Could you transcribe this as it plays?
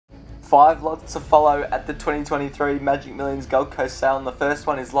5 lots to follow at the 2023 Magic Millions Gold Coast sale, and the first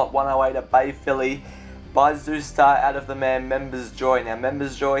one is lot 108 at Bay Filly by Zoostar out of the mare Members Joy. Now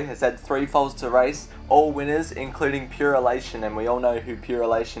Members Joy has had 3 foals to race, all winners including Pure Elation, and we all know who Pure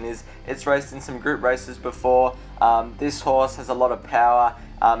Elation is. It's raced in some group races before. This horse has a lot of power,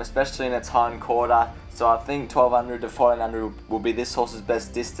 especially in its hind quarter, so I think 1200 to 1400 will be this horse's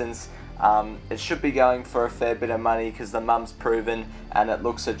best distance. It should be going for a fair bit of money because the mum's proven and it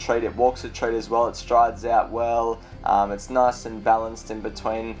looks a treat. It walks a treat as well. It strides out well. It's nice and balanced in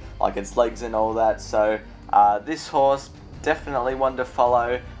between, like its legs and all that. So this horse, definitely one to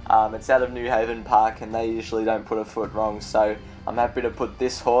follow. It's out of New Haven Park and they usually don't put a foot wrong. So I'm happy to put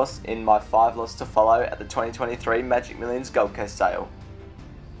this horse in my 5 lots to follow at the 2023 Magic Millions Gold Coast sale.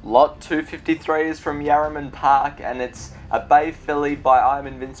 Lot 253 is from Yearling Park and it's a Bay Filly by I'm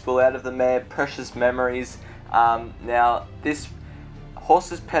Invincible out of the mare Precious Memories. Now this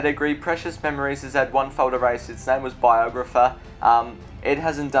horse's pedigree, Precious Memories, has had 1 foal to race. Its name was Biographer. It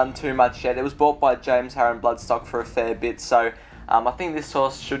hasn't done too much yet. It was bought by James Harron Bloodstock for a fair bit, so I think this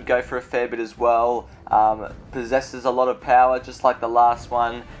horse should go for a fair bit as well. Possesses a lot of power just like the last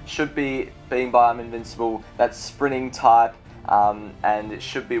one. Should be being by I'm Invincible. That's sprinting type. And it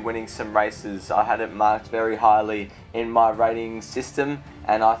should be winning some races. I had it marked very highly in my rating system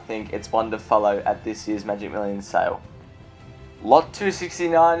and I think it's one to follow at this year's Magic Millions sale. Lot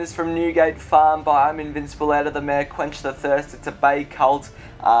 269 is from Newgate Farm by I'm Invincible out of the mare Quench the Thirst. It's a bay colt,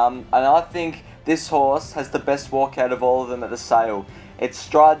 and I think this horse has the best walk out of all of them at the sale. It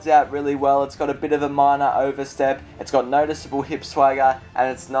strides out really well, it's got a bit of a minor overstep, it's got noticeable hip swagger,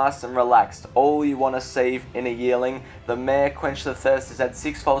 and it's nice and relaxed. All you want to see in a yearling. The mare Quench the Thirst has had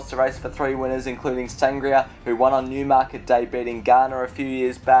 6 foals to race for 3 winners, including Sangria, who won on Newmarket Day beating Garner a few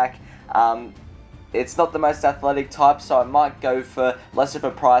years back. It's not the most athletic type, so I might go for less of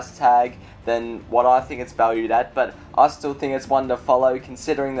a price tag than what I think it's valued at, but I still think it's one to follow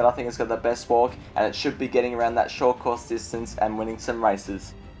considering that I think it's got the best walk and it should be getting around that short course distance and winning some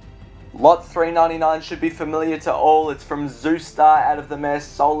races. Lot 399 should be familiar to all. It's from Zoostar out of the mare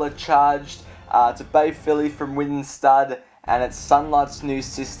Solar Charged. It's a Bay Filly from Widden Stud and it's Sunlight's new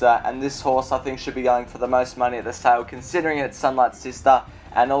sister, and this horse I think should be going for the most money at the sale considering it's Sunlight's sister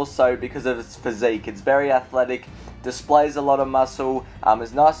and also because of its physique. It's very athletic, displays a lot of muscle,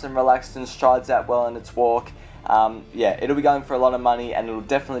 is nice and relaxed and strides out well in its walk. Yeah, it'll be going for a lot of money and it'll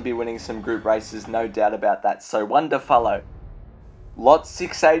definitely be winning some group races, no doubt about that, so one to follow. Lot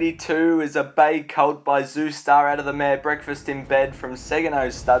 682 is a bay colt by Zoostar out of the mare Breakfast in Bed from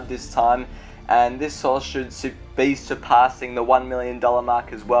Segano Stud this time, and this horse should be surpassing the $1 million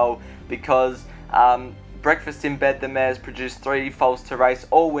mark as well because Breakfast in Bed, the mare's produced 3 foals to race,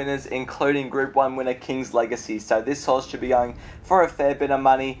 all winners including Group 1 winner King's Legacy, so this horse should be going for a fair bit of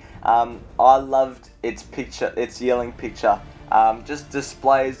money. I loved its picture, its yearling picture. Just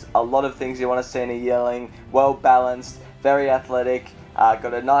displays a lot of things you want to see in a yearling. Well balanced, very athletic,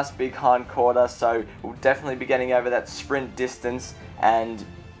 got a nice big hind quarter, so we'll definitely be getting over that sprint distance, and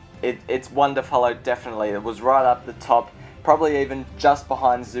it's one to follow definitely. It was right up the top, probably even just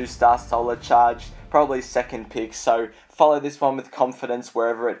behind Zoostar Solar Charged, probably second pick, so follow this one with confidence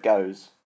wherever it goes.